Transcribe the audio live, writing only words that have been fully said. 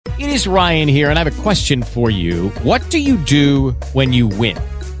It is Ryan here, and I have a question for you. What do you do when you win?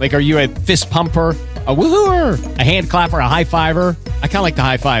 Like, are you a fist pumper, a woohooer, a hand clapper, a high fiver? I kind of like the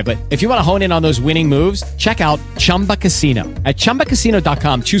high five, but if you want to hone in on those winning moves, check out Chumba Casino. At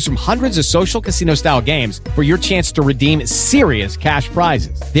ChumbaCasino.com, choose from hundreds of social casino-style games for your chance to redeem serious cash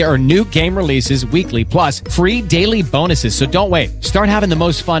prizes. There are new game releases weekly, plus free daily bonuses. So don't wait. Start having the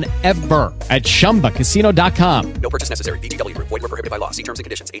most fun ever at ChumbaCasino.com. No purchase necessary. VGW. Void where prohibited by law. See terms and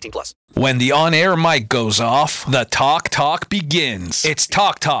conditions. 18+. When the on-air mic goes off, the Talk begins. It's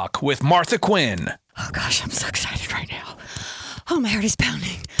Talk with Martha Quinn. Oh, gosh, I'm so excited right now. Oh, my heart is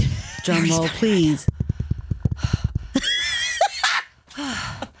pounding. Drum roll, please.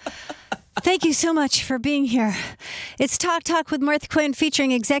 Thank you so much for being here. It's Talk with Martha Quinn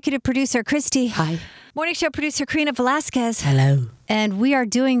featuring executive producer Christie. Hi. Morning show producer Karena Velasquez. Hello. And we are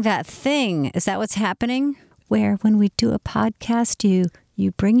doing that thing. Is that what's happening? Where when we do a podcast,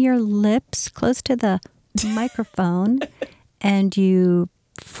 you bring your lips close to the microphone and you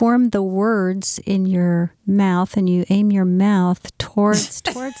form the words in your mouth and you aim your mouth towards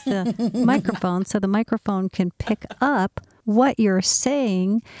the microphone so the microphone can pick up what you're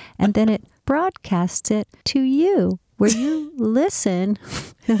saying and then it broadcasts it to you where you listen.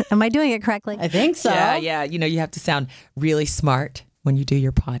 Am I doing it correctly? I think so. Yeah. You know, you have to sound really smart when you do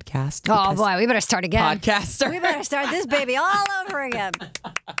your podcast. Oh, boy, we better start again. Podcaster. We better start this baby all over again.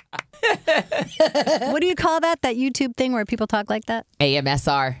 What do you call that YouTube thing where people talk like that?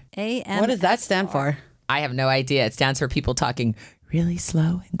 AMSR. What does that stand for? I have no idea. It stands for people talking really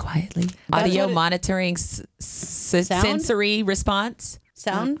slow and quietly. Audio monitoring sensory response.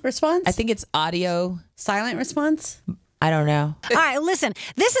 Sound response? I think it's audio. Silent response? I don't know. All right, listen.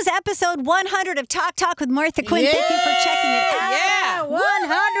 This is episode 100 of Talk with Martha Quinn. Thank you for checking it out. Yeah,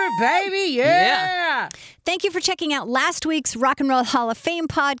 100, baby. Yeah. Thank you for checking out last week's Rock and Roll Hall of Fame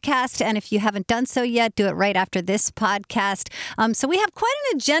podcast. And if you haven't done so yet, do it right after this podcast. So we have quite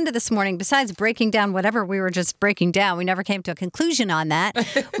an agenda this morning. Besides breaking down whatever we were just breaking down, we never came to a conclusion on that.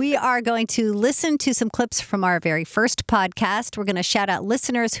 We are going to listen to some clips from our very first podcast. We're going to shout out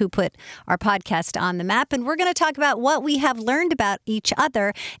listeners who put our podcast on the map. And we're going to talk about what we have learned about each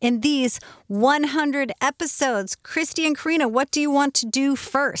other in these 100 episodes. Christie and Karena, what do you want to do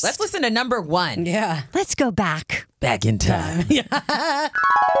first? Let's listen to number 1. Yeah. Let's go back. Back in time.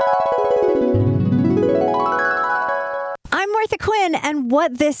 I'm Martha Quinn, and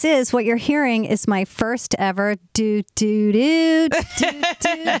what this is, what you're hearing, is my first ever do. We're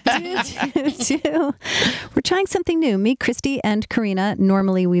trying something new. Me, Christie, and Karena.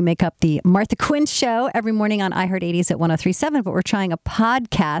 Normally, we make up the Martha Quinn Show every morning on iHeart 80s at 103.7, but we're trying a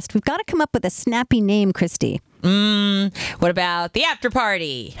podcast. We've got to come up with a snappy name, Christie. What about the after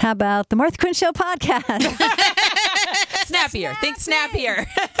party? How about the Martha Quinn Show podcast? Snappier. Think snappier.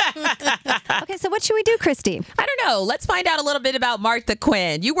 Okay, so what should we do, Christie? I don't know. Let's find out a little bit about Martha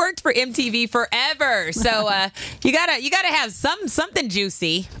Quinn. You worked for MTV forever, so you gotta have something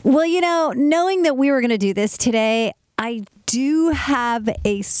juicy. Well, you know, knowing that we were going to do this today, I do have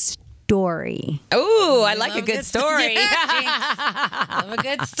a story. Ooh, I like a good story. Love a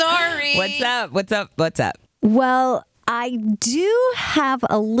good story. What's up? Well, I do have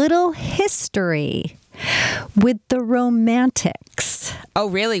a little history with the Romantics. Oh,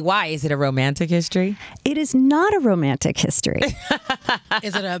 really? Why? Is it a romantic history? It is not a romantic history.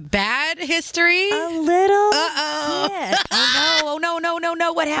 Is it a bad history? A little bit. Oh,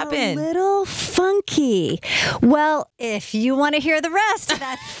 no. What A happened? little funky. Well, if you want to hear the rest of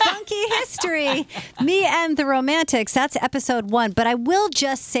that funky history, me and the Romantics, that's episode 1. But I will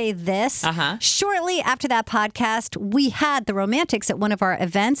just say this. Shortly after that podcast, we had the Romantics at one of our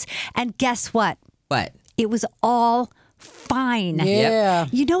events. And guess what? What? It was all fine. Yeah.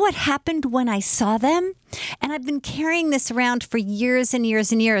 You know what happened when I saw them? And I've been carrying this around for years and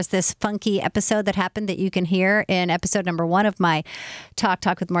years and years, this funky episode that happened that you can hear in episode number 1 of my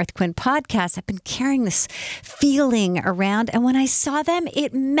Talk with Martha Quinn podcast. I've been carrying this feeling around. And when I saw them,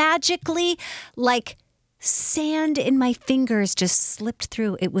 it magically, like sand in my fingers, just slipped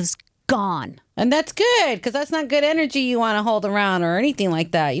through. It was gone. And that's good, because that's not good energy you want to hold around or anything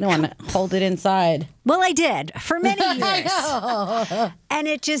like that. You don't want to hold it inside. Well, I did for many years. And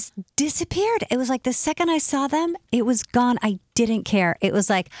it just disappeared. It was like the second I saw them, it was gone. I didn't care. It was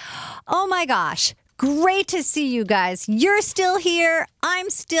like, oh my gosh, great to see you guys. You're still here. I'm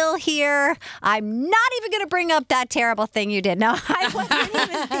still here. I'm not even going to bring up that terrible thing you did. No, I wasn't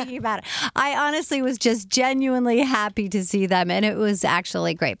even talking about it. I honestly was just genuinely happy to see them, and it was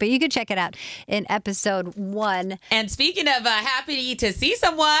actually great. But you can check it out in episode 1. And speaking of happy to see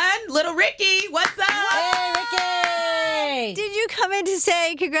someone, little Ricci, what's up? Hey, Ricci! Did you come in to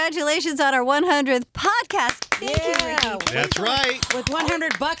say congratulations on our 100th podcast? Thank you, Ricci. That's right. With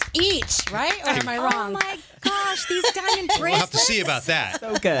 $100 each, right? Or am I Oh wrong? my gosh, these diamond bracelets. We'll have to see about that.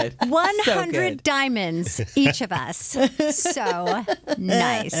 So good. 100 So good. diamonds, each of us. So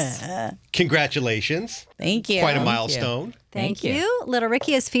nice. Congratulations. Thank you. Quite a milestone. Thank you. Little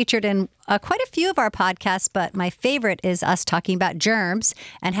Ricci is featured in quite a few of our podcasts, but my favorite is us talking about germs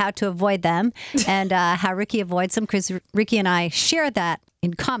and how to avoid them and how Ricci avoids them, because Ricci and I share that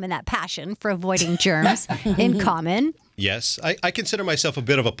in common, that passion for avoiding germs in common. Yes. I consider myself a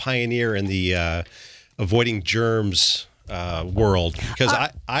bit of a pioneer in the avoiding germs world, because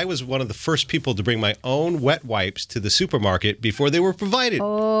I was one of the first people to bring my own wet wipes to the supermarket before they were provided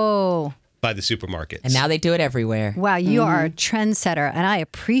by the supermarkets. And now they do it everywhere. Wow, you are a trendsetter, and I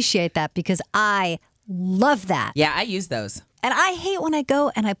appreciate that because I love that. Yeah, I use those. And I hate when I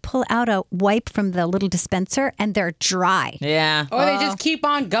go and I pull out a wipe from the little dispenser and they're dry. Yeah. Or they just keep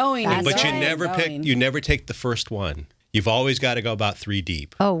on going. and But going and going. you never take the first one. You've always got to go about 3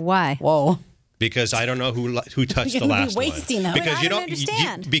 deep. Oh, why? Whoa. Because I don't know who touched the You're last wasting one. them. Because I you don't don't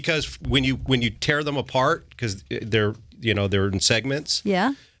understand. because when you tear them apart, because they're in segments.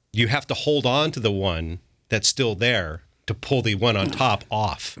 Yeah. You have to hold on to the one that's still there to pull the one on top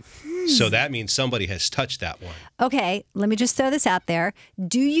off. So that means somebody has touched that one. Okay, let me just throw this out there.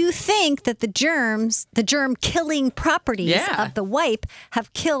 Do you think that the germ killing properties of the wipe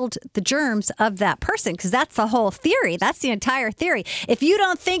have killed the germs of that person? Because that's the whole theory. That's the entire theory. If you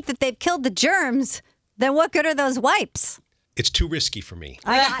don't think that they've killed the germs, then what good are those wipes? It's too risky for me.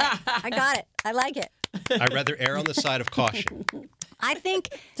 I got it. I like it. I'd rather err on the side of caution. I think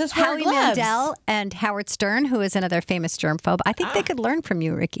Just wear Howie gloves. Mandel and Howard Stern, who is another famous germphobe, I think they could learn from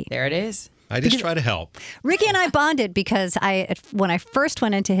you, Ricci. There it is. I just try to help. Ricci and I bonded because when I first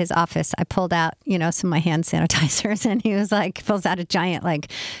went into his office, I pulled out, some of my hand sanitizers, and he was like, pulls out a giant,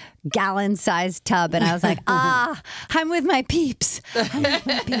 gallon-sized tub, and I was like, I'm with my peeps. I'm with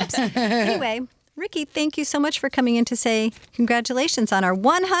my peeps. Anyway, Ricci, thank you so much for coming in to say congratulations on our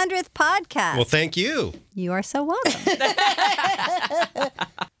 100th podcast. Well, thank you. You are so welcome.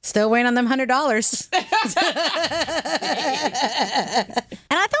 Still waiting on them $100. And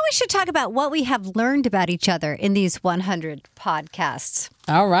I thought we should talk about what we have learned about each other in these 100 podcasts.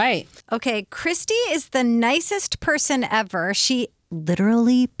 All right. Okay, Christie is the nicest person ever. She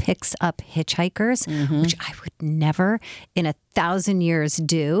literally picks up hitchhikers, which I would never in 1,000 years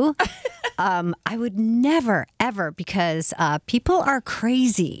do. I would never, ever, because people are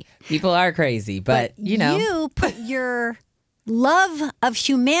crazy. People are crazy, but You put your love of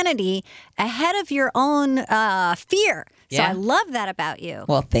humanity ahead of your own fear. So Yeah. I love that about you.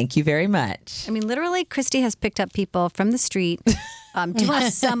 Well, thank you very much. I mean, literally, Christie has picked up people from the street. Do you want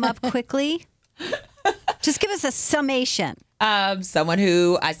to sum up quickly? Just give us a summation. Someone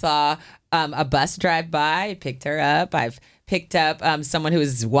who I saw a bus drive by, picked her up. I've picked up someone who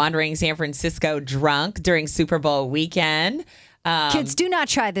was wandering San Francisco drunk during Super Bowl weekend. Kids, do not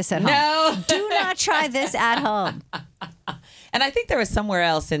try this at home. No. Do not try this at home. And I think there was somewhere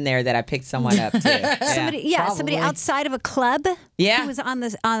else in there that I picked someone up too. Somebody outside of a club. Yeah. Who was on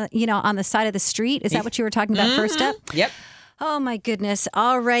the side of the street. Is that what you were talking about first up? Yep. Oh my goodness.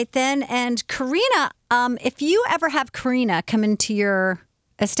 All right then. And Karena, if you ever have Karena come into your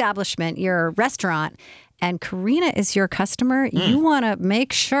establishment, your restaurant, and Karena is your customer, you want to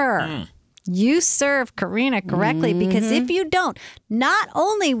make sure you serve Karena correctly, because if you don't, not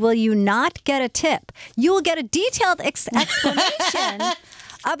only will you not get a tip, you will get a detailed explanation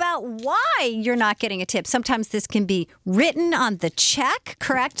about why you're not getting a tip. Sometimes this can be written on the check,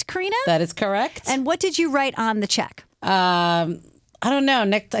 correct, Karena? That is correct. And what did you write on the check? I don't know.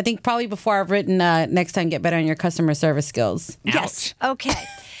 I think probably before I've written next time, get better on your customer service skills. Yes. Okay.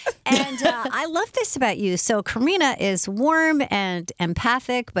 And I love this about you. So Karena is warm and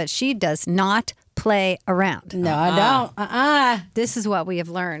empathic, but she does not play around. No, I don't. This is what we have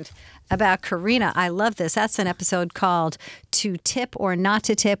learned about Karena. I love this. That's an episode called To Tip or Not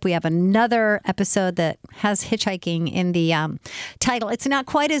to Tip. We have another episode that has hitchhiking in the title. It's not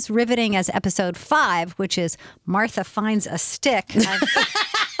quite as riveting as episode 5, which is Martha Finds a Stick.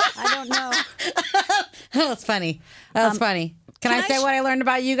 I don't know. That's funny. That's funny. Can I say what I learned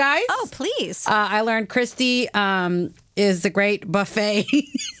about you guys? Oh, please. I learned Christie is the great buffet.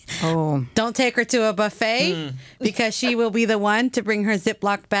 Oh. Don't take her to a buffet because she will be the one to bring her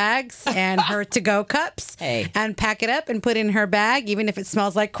Ziploc bags and her to-go cups and pack it up and put it in her bag, even if it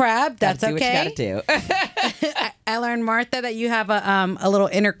smells like crab. That's Gotta okay. do what you gotta do. I learned, Martha, that you have a little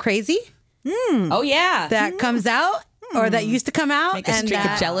inner crazy Oh, yeah. that comes out or that used to come out. Make a and streak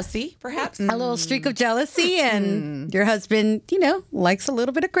that- of jealousy, perhaps. A little streak of jealousy, and your husband, likes a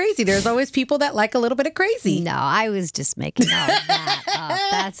little bit of crazy. There's always people that like a little bit of crazy. No, I was just making all of that up.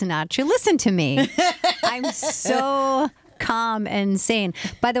 That's not true. Listen to me. I'm so calm and sane.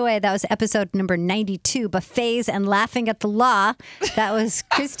 By the way, that was episode number 92, Buffets and Laughing at the Law. That was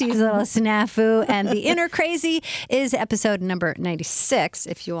Christie's little snafu. And The Inner Crazy is episode number 96,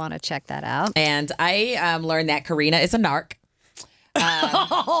 if you want to check that out. And I learned that Karena is a narc.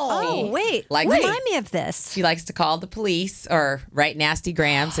 Oh, wait. Remind me of this. She likes to call the police or write nasty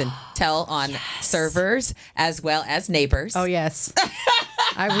grams and tell on servers as well as neighbors. Oh, yes.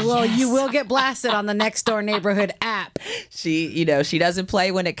 I will. You will get blasted on the Next Door Neighborhood app. She doesn't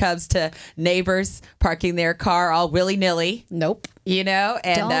play when it comes to neighbors parking their car all willy-nilly. Nope. And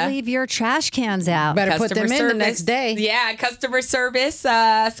Don't leave your trash cans out. Better put them customer in the next day. Yeah, customer service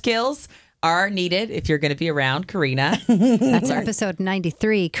skills are needed if you're going to be around Karena. That's episode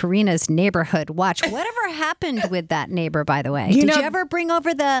 93, Karena's Neighborhood Watch. Whatever happened with that neighbor, by the way? Did you ever bring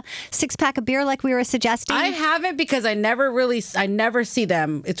over the 6-pack of beer like we were suggesting? I haven't because I never see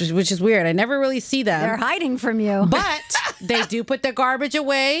them, which is weird. I never really see them. They're hiding from you. But they do put their garbage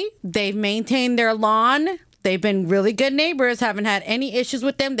away. They've maintained their lawn. They've been really good neighbors. Haven't had any issues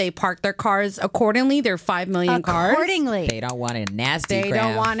with them. They park their cars accordingly. They're 5 million cars. Accordingly. They don't want a nasty They gram.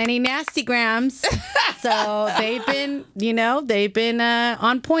 don't want any nasty grams. So they've been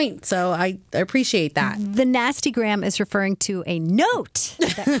on point. So I appreciate that. The nasty gram is referring to a note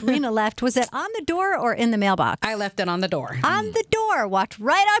that Karena left. Was it on the door or in the mailbox? I left it on the door. On the door. Walked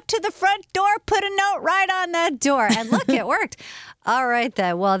right up to the front door, put a note right on the door. And look, it worked. All right,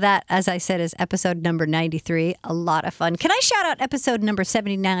 then. Well, that, as I said, is episode number 93. A lot of fun. Can I shout out episode number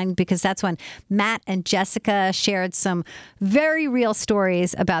 79? Because that's when Matt and Jessica shared some very real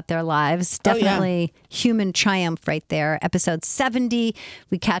stories about their lives. Definitely human triumph right there. Episode 70,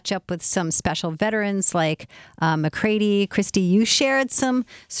 we catch up with some special veterans like McCready. Christie, you shared some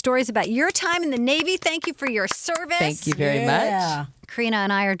stories about your time in the Navy. Thank you for your service. Thank you very much. Karena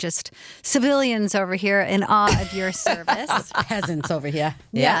and I are just civilians over here in awe of your service. Peasants over here.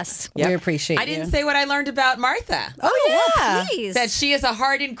 Yes. We appreciate I didn't say what I learned about Martha. Oh, please. That she is a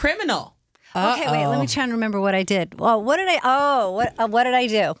hardened criminal. Okay, wait. Let me try and remember what I did. Well, what did I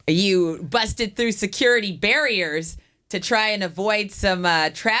do? You busted through security barriers to try and avoid some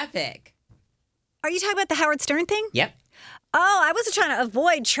traffic. Are you talking about the Howard Stern thing? Yep. Oh, I wasn't trying to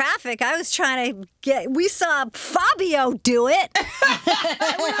avoid traffic. I was trying to we saw Fabio do it.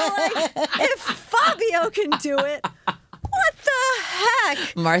 And we were like, if Fabio can do it, what the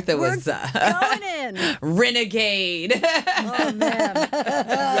heck? Martha We're was going in. renegade. Oh, man.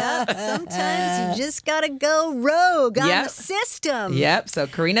 Yep. Sometimes you just got to go rogue on the system. Yep. So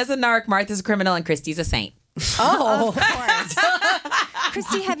Karena's a narc, Martha's a criminal, and Christie's a saint. Oh, of course.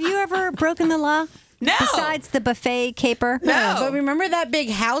 Christie, have you ever broken the law? No. Besides the buffet caper? No. But remember that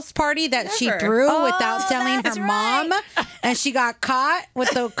big house party that she Never. threw without telling that's her mom? And she got caught with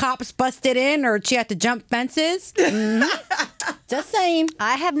the cops busted in, or she had to jump fences? Just saying.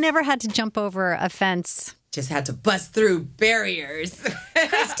 I have never had to jump over a fence. Just had to bust through barriers.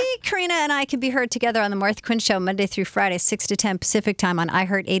 Christie, Karena, and I can be heard together on the Martha Quinn Show Monday through Friday, 6 to 10 Pacific Time on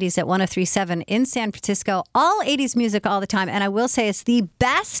iHeart 80s at 103.7 in San Francisco. All 80s music all the time. And I will say it's the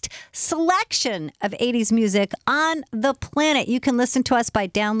best selection of 80s music on the planet. You can listen to us by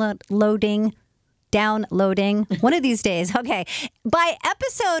downloading one of these days. Okay. By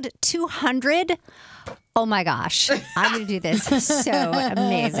episode 200, oh my gosh, I'm going to do this. So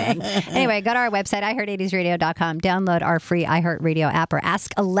amazing. Anyway, go to our website, iHeart80sRadio.com. Download our free iHeartRadio app or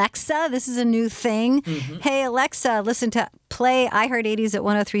ask Alexa. This is a new thing. Hey, Alexa, play iHeart80s at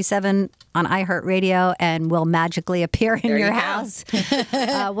 103.7 on iHeartRadio, and we'll magically appear in your house.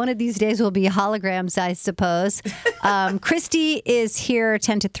 One of these days will be holograms, I suppose. Christie is here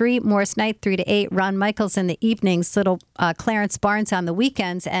 10 to 3, Morris Knight 3 to 8, Ron Michaels in the evenings, little Clarence Barnes on the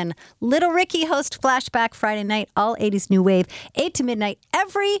weekends, and Little Ricky host Flashback Friday night, all 80s new wave, 8 to midnight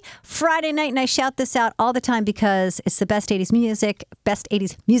every Friday night. And I shout this out all the time because it's the best 80s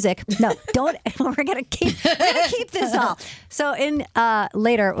music. No, don't. We're gonna keep this all. So in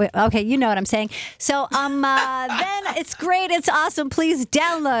later, okay, you know what I'm saying. So then it's great. It's awesome. Please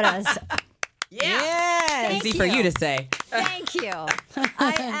download us. Yeah. Easy for you to say. Thank you.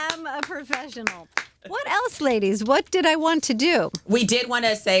 I am a professional. What else, ladies? What did I want to do? We did want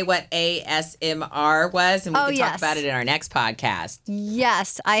to say what ASMR was, and we can talk about it in our next podcast.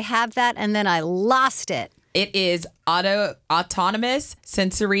 Yes, I have that, and then I lost it. It is autonomous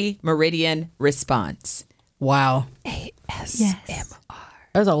sensory meridian response. Wow. ASMR.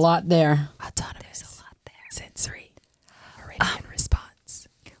 There's a lot there. Autonomous sensory meridian response.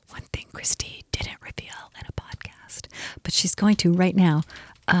 One thing Christie didn't reveal in a podcast, but she's going to right now,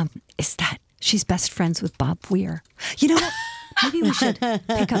 is that she's best friends with Bob Weir. You know what? Maybe we should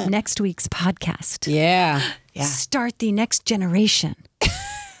pick up next week's podcast. Yeah. Start the next generation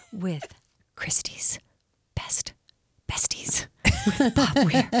with Christie's besties with Bob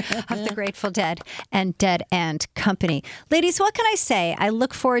Weir of the Grateful Dead and Dead and Company. Ladies, what can I say? I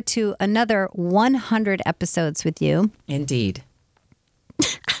look forward to another 100 episodes with you. Indeed.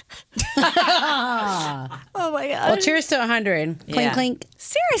 Oh my God. Well, cheers to 100. Clink, clink.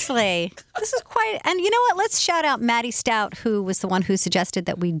 Seriously, this is quite. And you know what? Let's shout out Maddie Stout, who was the one who suggested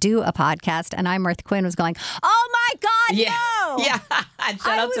that we do a podcast. And I, Martha Quinn, was going, oh my God, no. Yeah.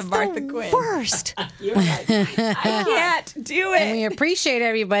 Shout out to Martha Quinn. Worst. You're like, I can't do And it. we appreciate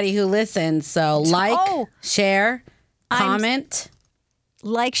everybody who listens. So share, comment.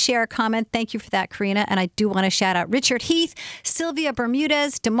 Like, share, comment. Thank you for that, Karena. And I do want to shout out Richard Heath, Sylvia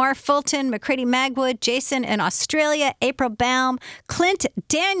Bermudez, Damar Fulton, McCready Magwood, Jason in Australia, April Baum, Clint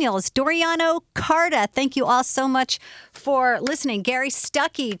Daniels, Doriano Carta. Thank you all so much for listening. Gary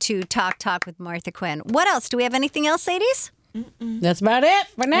Stuckey to Talk with Martha Quinn. What else? Do we have anything else, ladies? That's about it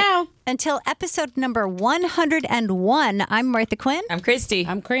for now. Until episode number 101, I'm Martha Quinn. I'm Christie.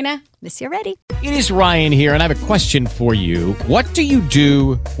 I'm Karena. Miss you ready. It is Ryan here, and I have a question for you. What do you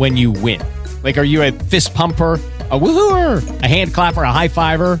do when you win? Like, are you a fist pumper, a woohooer, a hand clapper, a high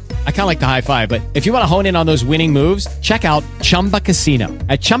fiver? I kind of like the high five, but if you want to hone in on those winning moves, check out Chumba Casino.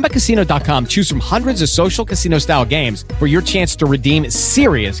 At ChumbaCasino.com, choose from hundreds of social casino-style games for your chance to redeem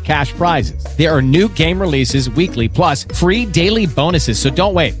serious cash prizes. There are new game releases weekly, plus free daily bonuses. So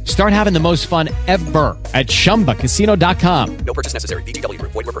don't wait. Start having the most fun ever at ChumbaCasino.com. No purchase necessary. VGW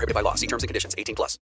Group. Void where prohibited by law. See terms and conditions. 18+.